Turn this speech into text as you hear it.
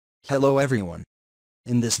Hello everyone.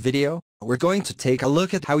 In this video, we're going to take a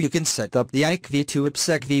look at how you can set up the IKEv2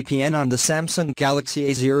 IPSec VPN on the Samsung Galaxy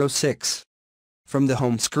A06. From the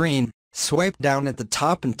home screen, swipe down at the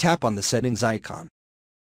top and tap on the settings icon.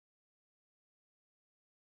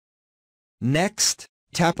 Next,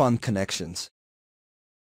 tap on connections.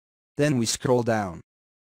 Then we scroll down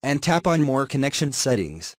and tap on more connection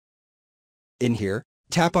settings. In here,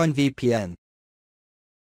 tap on VPN.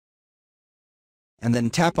 And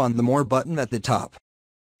then tap on the More button at the top.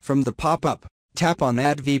 From the pop-up, tap on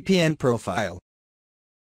Add VPN Profile.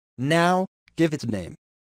 Now, give it a name.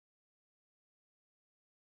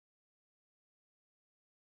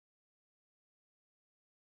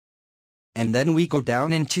 And then we go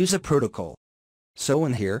down and choose a protocol. So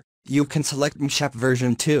in here, you can select MSHAP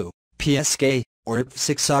version 2, PSK, or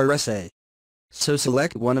IPSec RSA. So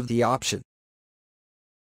select one of the options.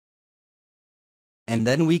 And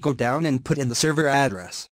then we go down and put in the server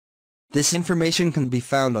address. This information can be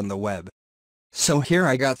found on the web. So here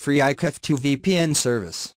I got free IKEv2 VPN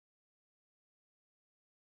service.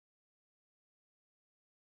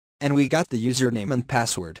 And we got the username and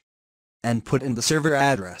password. And put in the server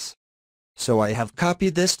address. So I have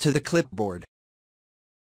copied this to the clipboard.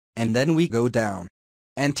 And then we go down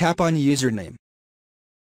and tap on username.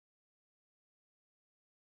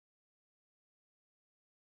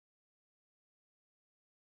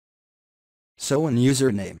 So in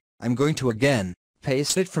username, I'm going to again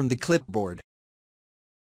paste it from the clipboard.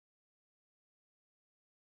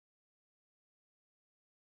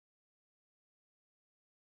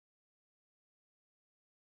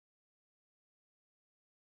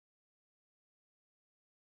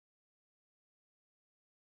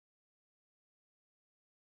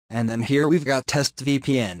 And then here we've got test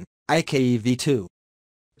VPN, IKEv2.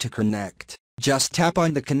 To connect, just tap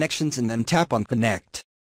on the connections and then tap on connect.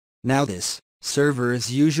 Now this server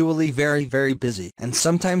is usually very busy and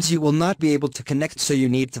sometimes you will not be able to connect, so you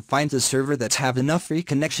need to find a server that have enough free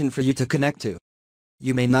connection for you to connect to.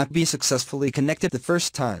 You may not be successfully connected the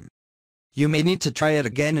first time. You may need to try it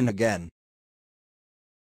again and again.